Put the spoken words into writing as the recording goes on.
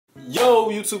Yo,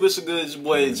 YouTube, it's your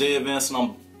boy Jay Advance, and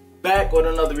I'm back with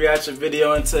another reaction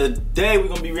video. And today we're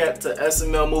gonna be reacting to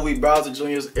SML movie Bowser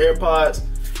Jr.'s AirPods,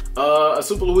 a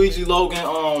Super Luigi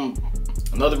Logan,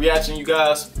 another reaction, you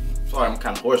guys. Sorry, I'm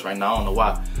kind of hoarse right now. I don't know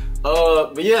why.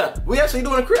 But yeah, we actually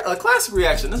doing a classic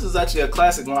reaction. This is actually a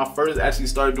classic when I first actually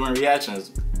started doing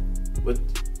reactions. But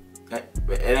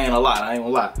it ain't a lot. I ain't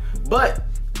gonna lie. But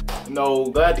you know,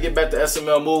 glad to get back to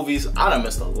SML movies. I done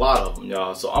missed a lot of them,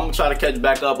 y'all. So I'm gonna try to catch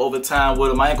back up over time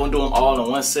with them. I ain't gonna do them all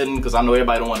in one sitting because I know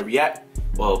everybody don't want to react.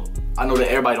 Well, I know that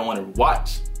everybody don't want to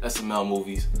watch SML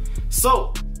movies.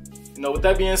 So, you know, with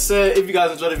that being said, if you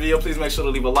guys enjoyed the video, please make sure to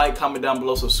leave a like, comment down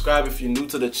below, subscribe if you're new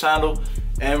to the channel,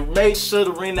 and make sure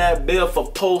to ring that bell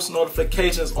for post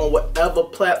notifications on whatever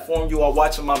platform you are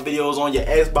watching my videos on, your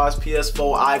Xbox,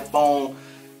 PS4, iPhone,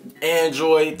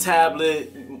 Android,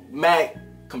 tablet, Mac,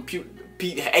 computer,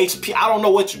 HP, I don't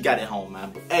know what you got at home,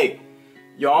 man. But hey,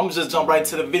 yo, I'm gonna just jump right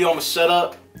to the video. I'm gonna shut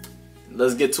up.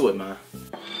 Let's get to it, man.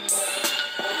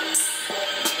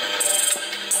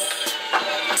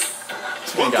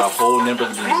 This man got a whole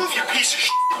Lamborghini. Move, you piece of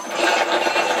shit.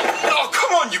 Oh,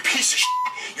 come on, you piece of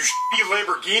shit. You shitty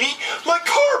Lamborghini. My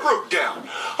car broke down.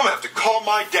 I'm gonna have to call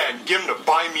my dad and get him to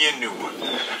buy me a new one.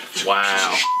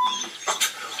 Wow.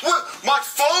 What? My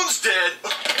phone's dead.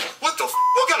 What the f?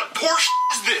 What kind of poor shit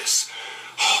is this?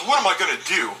 What am I gonna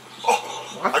do?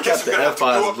 Oh, I guess I'm gonna have to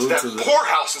go up to that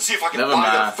poorhouse and see if I can buy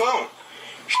that phone.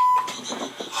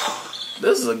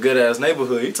 This is a good ass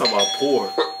neighborhood. You talking about poor?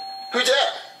 Who's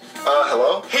that?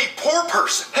 Hello? Hey, poor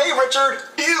person. Hey, Richard.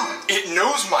 Ew, it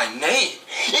knows my name.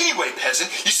 Anyway, peasant,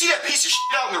 you see that piece of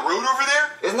shit out in the road over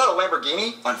there? Isn't that a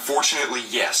Lamborghini? Unfortunately,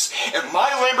 yes. And my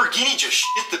Lamborghini just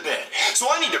shit the bed. So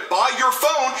I need to buy your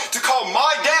phone to call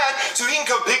my dad so he can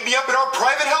come pick me up in our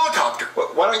private helicopter.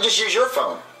 Why don't you just use your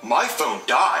phone? My phone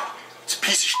died. It's a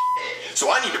piece of shit.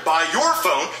 So I need to buy your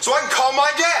phone so I can call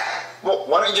my dad. Well,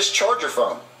 why don't you just charge your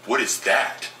phone? What is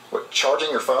that? What,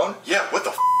 charging your phone? Yeah, what the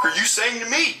f are you saying to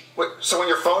me? Wait, so when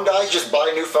your phone dies, you just buy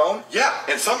a new phone? Yeah,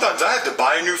 and sometimes I have to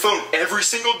buy a new phone every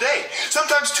single day.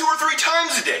 Sometimes 2 or 3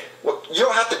 times a day. Well, you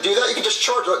don't have to do that. You can just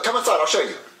charge it. Come inside, I'll show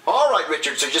you. All right,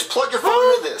 Richard, so just plug your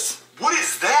phone into this. What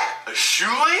is that? A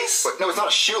shoelace? Wait, no, it's not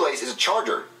a shoelace. It's a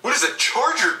charger. What does a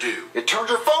charger do? It turns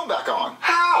your phone back on.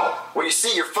 How? Well, you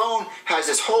see, your phone has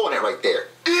this hole in it right there.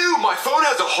 Ew, my phone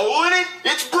has a hole in it?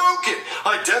 It's broken.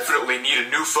 I definitely need a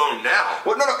new phone now.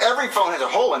 Well, no, every phone has a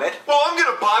hole in it. Well, I'm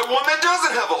going to buy one that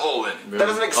doesn't have a hole in it. That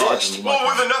doesn't exist. Well,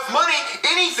 with enough money,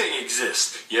 anything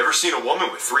exists. You ever seen a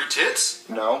woman with 3 tits?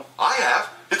 No. I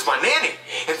have. It's my nanny.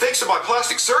 And thanks to my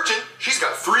plastic surgeon, she's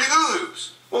got 3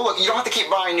 hoo-hoos. Well, look, you don't have to keep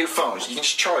buying new phones. You can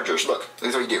just charge yours. Look, this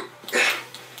is what you do.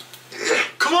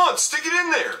 Come on, stick it in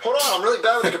there. Hold on, I'm really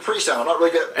bad with the Capri Sun. I'm not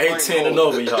really good at 18 and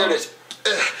over, y'all. There it is.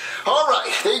 All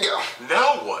right, there you go.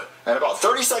 Now what? In about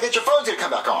 30 seconds, your phone's going to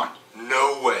come back on.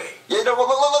 No way. Yeah, no,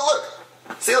 look.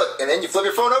 See, look, and then you flip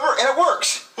your phone over, and it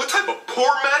works. What type of poor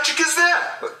magic is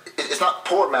that? It's not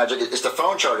poor magic. It's the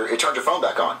phone charger. It turns your phone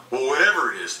back on. Well,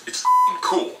 whatever it is, it's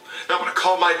cool. Now I'm going to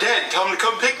call my dad and tell him to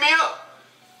come pick me up.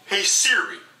 Hey,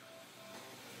 Siri.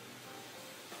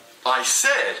 I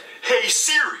said, hey,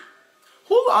 Siri.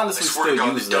 Who honestly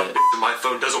still uses that? My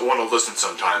phone doesn't want to listen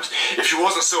sometimes. If she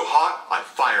wasn't so hot, I'd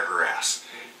fire her ass.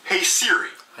 Hey, Siri.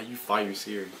 How you fire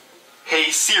Siri? Hey,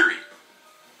 Siri.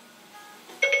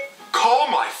 Call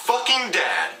my fucking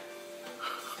dad.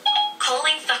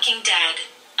 Calling fucking dad.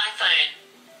 iPhone.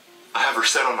 I have her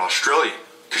set on Australian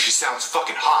because she sounds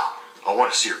fucking hot. I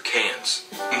want to see her cans.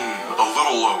 A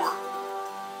little lower.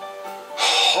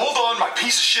 Hold on, my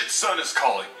piece of shit son is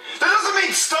calling. That doesn't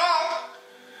mean stop!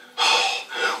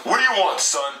 What do you want,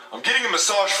 son? I'm getting a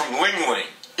massage from Ling Ling.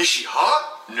 Is she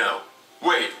hot? No.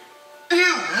 Wait.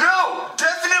 Ew, no!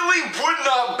 Definitely would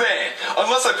not bang!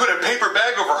 Unless I put a paper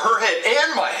bag over her head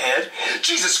and my head.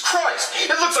 Jesus Christ!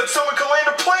 It looks like someone could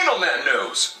land a plane on that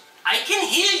nose. I can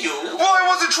hear you. Well, I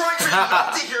wasn't trying for you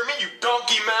not to hear me, you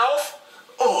donkey mouth.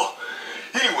 Oh.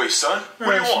 Anyway, son, what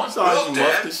do you want? Well,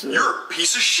 Dad, you're a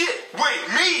piece of shit. Wait,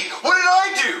 me? What did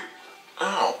I do?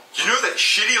 Oh, you know that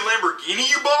shitty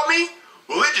Lamborghini you bought me?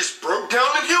 Well, it just broke down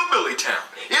in Hillbilly Town.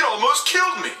 It almost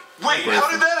killed me. Wait, how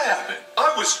did that happen?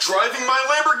 I was driving my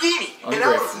Lamborghini, and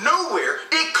out of nowhere,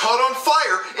 it caught on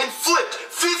fire and flipped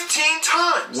 15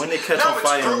 times. When it catch on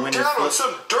fire and when it down on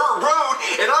some dirt road,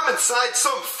 and I'm inside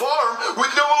some farm with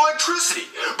no electricity.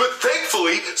 But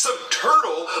thankfully, some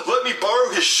turtle let me borrow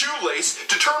his shoelace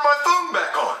to turn my phone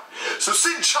back on. So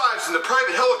send Chives in the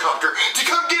private helicopter to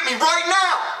come get me right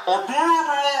now.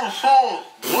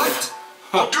 What?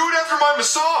 I'll do it after my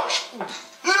massage.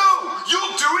 No,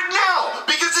 you'll do it now,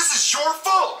 because this is is your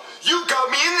fault. You got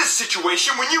me in this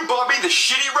situation when you bought me the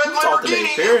shitty red talk to their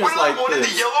Lamborghini parents when I like wanted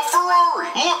this. the yellow Ferrari.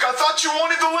 Look, I thought you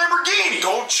wanted the Lamborghini.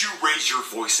 Don't you raise your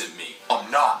voice at me. I'm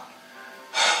not.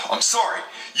 I'm sorry.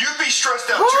 You'd be stressed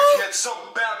out too if you had some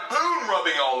baboon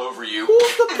rubbing all over you.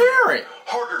 Who's the parent?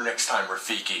 Harder next time,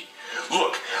 Rafiki.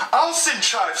 Look, I'll send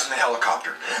Chives in the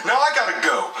helicopter. Now I gotta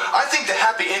go. I think the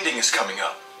happy ending is coming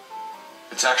up.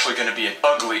 It's actually gonna be an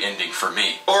ugly ending for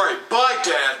me. Alright, bye,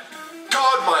 Dad.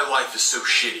 God, my life is so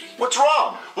shitty. What's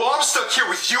wrong? Well, I'm stuck here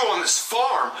with you on this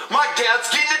farm. My dad's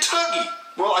getting a tuggy.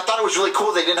 Well, I thought it was really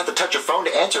cool they didn't have to touch your phone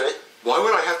to answer it. Why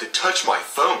would I have to touch my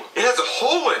phone? It has a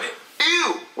hole in it.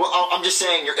 Ew. Well, I'm just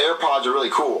saying your AirPods are really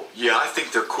cool. Yeah, I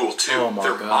think they're cool too. Oh my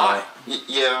they're God. mine.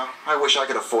 Yeah, I wish I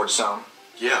could afford some.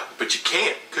 Yeah, but you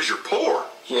can't because you're poor.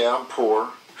 Yeah, I'm poor.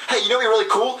 Hey, you know what'd be really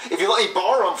cool? If you let me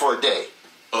borrow them for a day.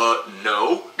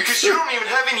 No. Because you don't even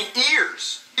have any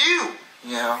ears. Ew.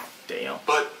 Yeah. Damn.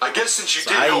 But I guess since you So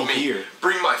did I help ain't me here.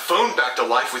 bring my phone back to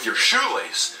life with your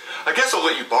shoelace, I guess I'll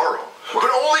let you borrow. But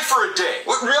only for a day.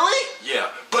 What, really? Yeah,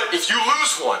 but if you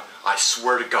lose one, I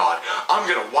swear to God, I'm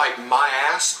gonna wipe my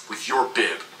ass with your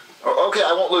bib. Oh, okay,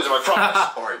 I won't lose them, I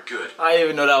promise. Alright, good. I didn't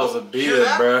even know that was a Hear bid,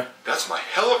 that? bruh. That's my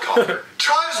helicopter.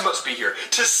 Chives must be here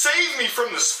to save me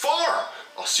from this farm.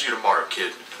 I'll see you tomorrow,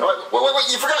 kid.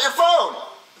 Wait, you forgot your phone!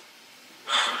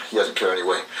 He doesn't care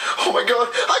anyway. Oh my God,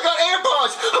 I got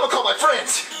AirPods! I'm gonna call my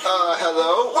friends.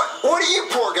 Hello? What are you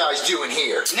poor guys doing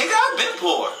here? Nigga, I've been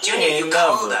poor. Junior, you Ain't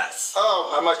called never. us.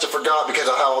 Oh, I must have forgot because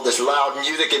I have all this loud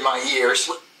music in my ears.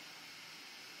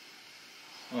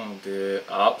 I'm dead.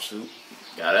 Oh, shoot.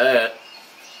 Got that.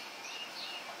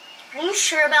 Are you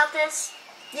sure about this?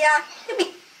 Yeah, it'd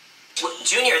be. What,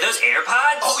 Junior, are those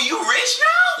AirPods? Oh, you rich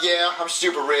now? Yeah, I'm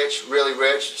super rich, really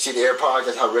rich. See the AirPods?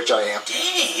 That's how rich I am.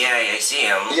 Dang. Yeah, I see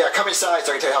him. Yeah, come inside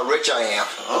so I can tell you how rich I am.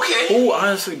 Okay. Who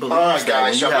honestly believes Alright that guys,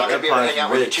 when so you I'm have not going to be able to AirPods hang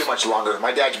out with you rich? too much longer.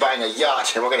 My dad's buying a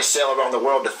yacht and we're going to sail around the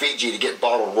world to Fiji to get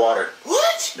bottled water.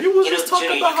 What? He was You know, just talking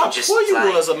Junior, about you how could just poor you fly.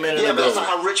 was a minute Yeah, but that's ago.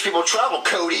 not how rich people travel,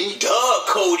 Cody. Duh,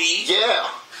 Cody. Yeah.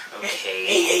 Okay.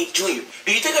 Hey, Junior,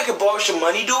 do you think I could borrow some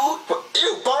money, dude? What,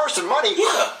 ew, borrow some money?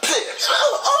 Yeah.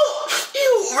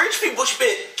 Ew, rich people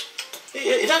spit.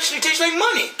 It actually tastes like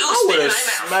money. Ooh, I would have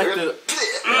smacked it.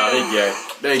 Nah, they gay.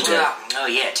 They gay. Oh,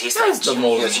 yeah, it tastes That's like the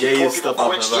most Yes, you gayest poor stuff people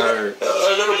I've quenched ever it. heard.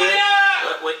 a little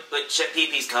bit. What Chef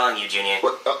Pee-Pee's calling you, Junior?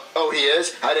 What, oh, he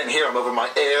is? I didn't hear him over my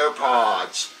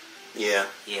AirPods. Yeah.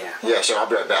 Yeah, sure, I'll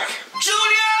be right back.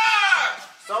 Junior!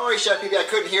 Sorry, Chef Pee-Pee, I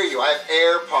couldn't hear you. I have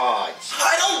AirPods.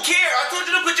 I don't care. I told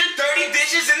you to put your dirty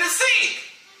dishes in the sink.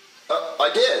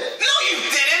 I did. No, you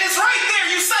didn't. It's right there.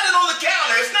 You set it on the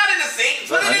counter. It's not in the sink.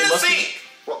 Put it in the sink.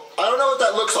 Well, I don't know what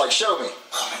that looks like. Show me.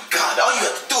 Oh, my God. All you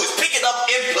have to do is pick it up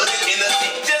and put it in the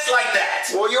sink. Just like that.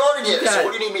 Well, you already did it, so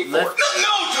what do you need me for?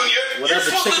 No, Junior. You're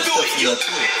Whatever supposed to chicken do it. stuff's in You that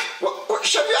too. Well,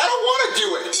 Chef Pee-Pee, I don't want to do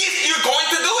it. You're going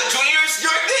to do it, Junior. It's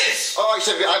your dish. All right,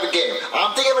 Chef Pee-Pee, I have a game.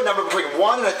 I'm thinking of a number between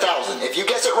 1 and 1,000. If you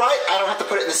guess it right, I don't have to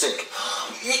put it in the sink.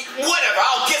 Whatever.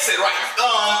 I'll guess it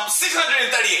right.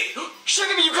 638. Chef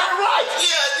Pee-Pee, you got it right.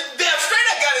 Yeah, damn straight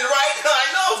I got it right. I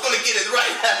know I was going to get it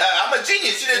right. I'm a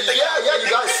genius. You didn't think Yeah, you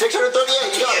got it.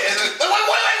 638. You got it.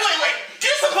 Wait.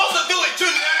 You're supposed to do it,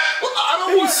 Junior. Well, I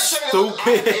don't want to. Chef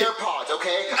Pee-Pee, Stupid. I have AirPods,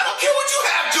 okay? I don't care what you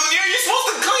have, Junior. You're supposed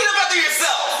to clean up after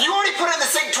yourself. You already put it in the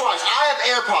sink twice. I have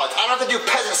AirPods. I don't have to do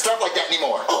peasant stuff like that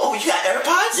anymore. Oh, you got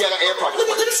AirPods? Yeah, I got AirPods.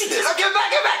 Let me see this. Give it back.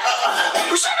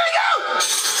 Chef Pee-Pee, go!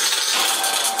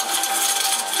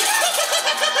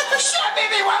 Chef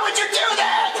Pee-Pee, why would you do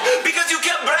that? Because you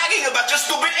kept bragging about your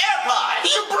stupid AirPods.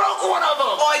 You broke one of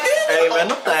them. Oh, I did? Hey man,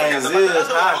 them things is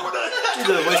high. You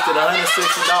just wasted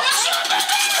 $160.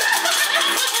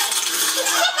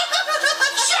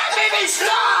 Chef Pee-Pee,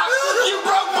 stop! You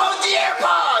broke both the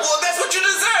AirPods. Well, that's what you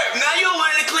deserve. Now you'll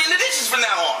learn to clean the dishes from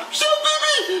now on. Chef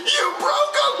Pee-Pee, you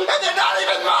broke them, and they're not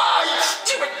even mine.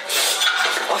 Stupid.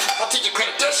 I'll teach you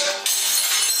clean a dish.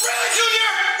 Really, Junior?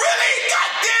 Really? God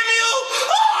damn you!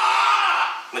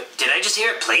 Ah! Did I just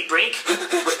hear a plate break?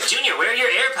 Junior, where are your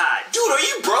AirPods? Dude, are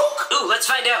you broke? Ooh, let's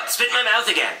find out. Spit in my mouth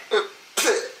again.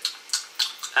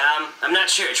 I'm not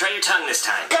sure. Try your tongue this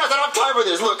time. Guys, I don't have time for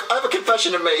this. Look, I have a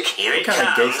confession to make. Here it What kind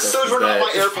of gay comes. stuff? Those were not my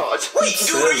AirPods. Wait,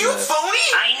 dude, are you phony?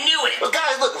 I knew it. Well,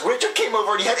 guys, look, Richard came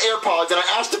over and he had AirPods, and I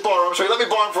asked to borrow them, so he let me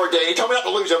borrow them for a day. He told me not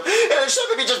to lose them, and then Chef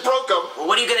Pee-Pee just broke them. Well,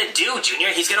 what are you gonna do, Junior?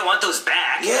 He's gonna want those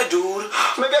back. Yeah, dude.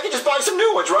 Maybe I can just buy some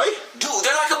new ones, right? Dude,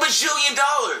 they're like $1 bajillion.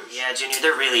 Yeah, Junior,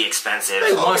 they're really expensive.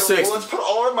 Hey, Okay, 160. well, let's put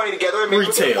all our money together and maybe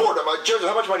we can Retail. afford them. Joseph,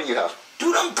 how much money do you have?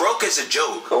 Dude, I'm broke as a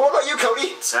joke. Well, what about you,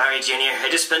 Cody? Sorry, Junior. I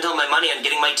just spent all my money on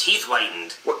getting my teeth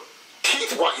whitened. What? Teeth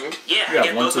teeth whitened. Yeah, You got I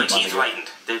get one both my tooth, my teeth nigga. whitened.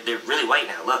 They're really white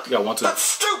now, look. You got one tooth. That's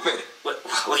stupid. What?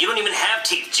 Well, you don't even have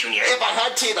teeth, Junior. If I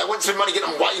had teeth, I wouldn't spend money getting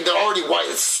them whitened. They're already white.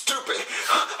 It's stupid.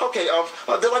 Okay,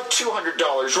 they're like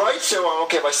 $200, right? So,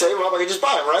 okay, if I save them up, I can just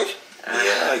buy them, right?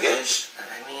 Yeah, I guess.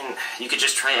 I mean, you could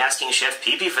just try asking Chef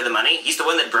Pee Pee for the money. He's the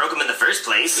one that broke him in the first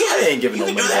place. I ain't giving You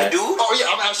no can money do that, back. dude. Oh, yeah,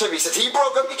 I'm asking him. Since he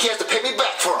broke them, he has to pay me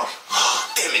back for them.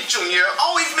 Damn it, Junior.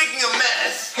 Always making a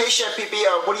mess. Hey, Chef Pee Pee,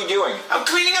 what are you doing? I'm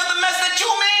cleaning up the mess that you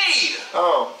made.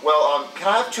 Oh, well, can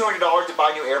I have $200 to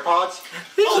buy new AirPods?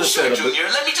 He Oh, just sure, said a bit. Junior.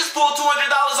 Let me just pull $200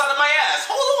 out of my ass.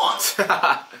 Hold on.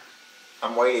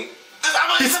 I'm waiting.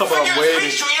 I'm He's talking about waiting.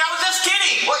 Junior. I was just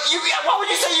kidding. What? Why would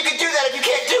you say you could do that if you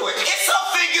can't do it? It's a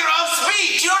figure of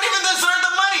speech. You don't even deserve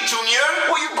the money, Junior.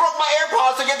 Well, you broke my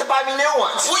AirPods, so you have to buy me new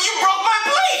ones. Well, you broke my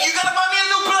plate. You gotta buy me a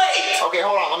new plate. Okay,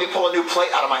 hold on. Let me pull a new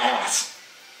plate out of my ass.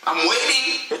 I'm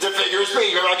waiting. It's a figure of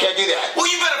speech. Remember, I can't do that. Well,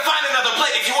 you better find another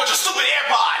plate if you want your stupid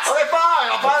AirPods. Okay, fine.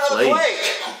 I'll find another Plate.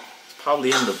 plate. Probably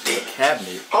in the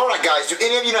cabinet. All right, guys. Do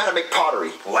any of you know how to make pottery?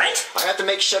 What? I have to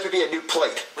make Chef Pee Pee a new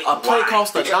plate. Wait, A plate why?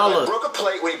 costs $1. Because I broke a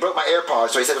plate when he broke my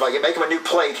AirPods, so he said if I can make him a new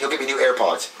plate, he'll give me new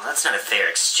AirPods. Well, that's not a fair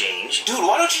exchange. Dude,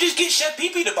 why don't you just get Chef Pee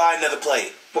Pee to buy another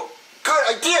plate? Well,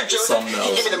 good idea, Joseph. Something He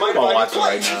else. give me the I'm money to gonna buy a watch new it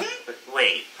right plate. now.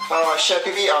 Wait. Chef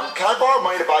Pee Pee, can I borrow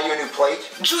money to buy you a new plate?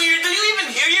 Junior, do you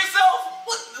even hear yourself?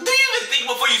 What, do you even think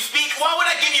before you speak? Why would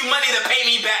I give you money to pay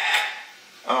me back?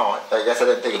 Oh, I guess I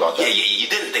didn't think about that. Yeah, you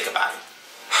didn't think about it.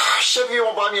 Chef Pee Pee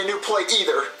won't buy me a new plate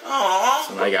either. Aww.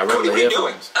 So now I got Cody, regular what are you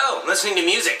doing? headphones. Oh, listening to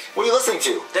music. What are you listening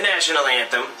to? The national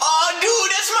anthem. Oh, dude,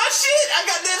 that's my shit. I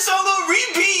got that song on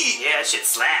repeat. Yeah, that shit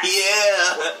slaps.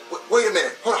 Yeah. Wait a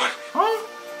minute. Hold on.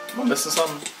 Huh? Am I missing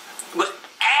something? What?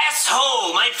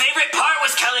 Asshole! My favorite part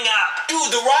was coming up. Dude,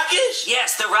 the Rockets?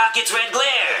 Yes, the Rockets' red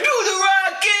glare. Dude, the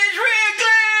Rockets, red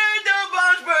glare, the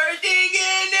bombs bursting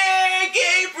in there,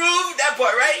 game-proof. That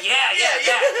part, right? Yeah.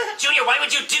 Junior, why would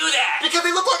you do that? Because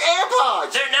they look like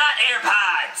AirPods. They're not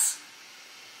AirPods.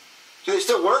 Do they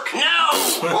still work? No.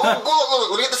 Look.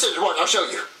 Let me get the scissors. Watch, I'll show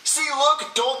you. See,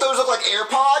 look. Don't those look like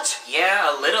AirPods?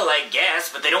 Yeah, a little, I guess,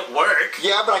 but they don't work.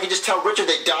 Yeah, but I can just tell Richard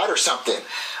they died or something.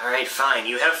 All right, fine.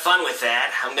 You have fun with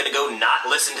that. I'm gonna go not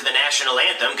listen to the national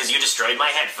anthem because you destroyed my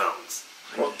headphones.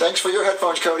 Well, thanks for your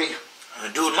headphones, Cody.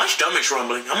 Dude, my stomach's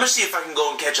rumbling. I'm gonna see if I can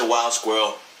go and catch a wild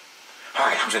squirrel. All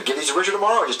right, I'm just gonna give these to Richard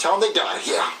tomorrow and just tell him they died.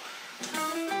 Yeah.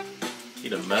 He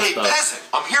done messed Hey, up. peasant,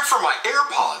 I'm here for my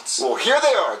AirPods. Well, here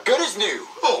they are, good as new.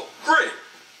 Oh, great.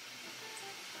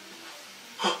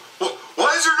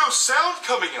 Why is there no sound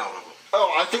coming out of them?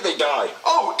 Oh, I think they died.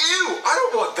 Oh, ew, I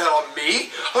don't want that on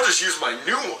me. I'll just use my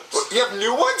new ones. What, you have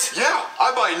new ones? Yeah,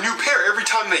 I buy a new pair every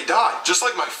time they die, just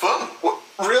like my phone. What,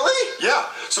 really? Yeah,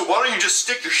 so why don't you just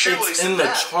stick your shoelace It's in the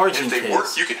that? charging If they case. work,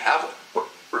 you can have them.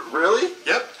 What, really?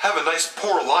 Yep, have a nice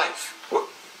poor life. What?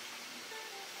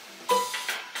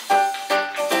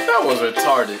 That was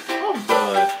retarded. Oh,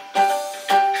 bud.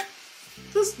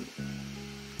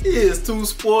 He is too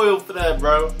spoiled for that,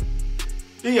 bro.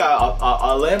 He got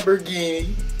a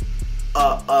Lamborghini,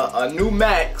 a new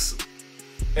Max,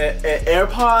 and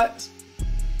AirPods,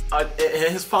 and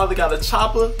his father got a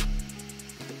chopper.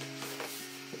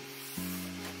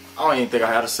 I don't even think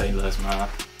I had to say less, man.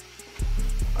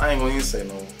 I ain't gonna even say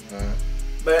no more, man.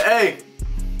 But hey,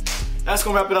 that's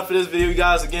gonna wrap it up for this video, you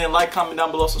guys. Again, like, comment down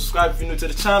below, subscribe if you're new to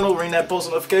the channel, ring that post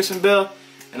notification bell,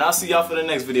 and I'll see y'all for the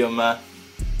next video, man.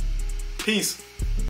 Peace.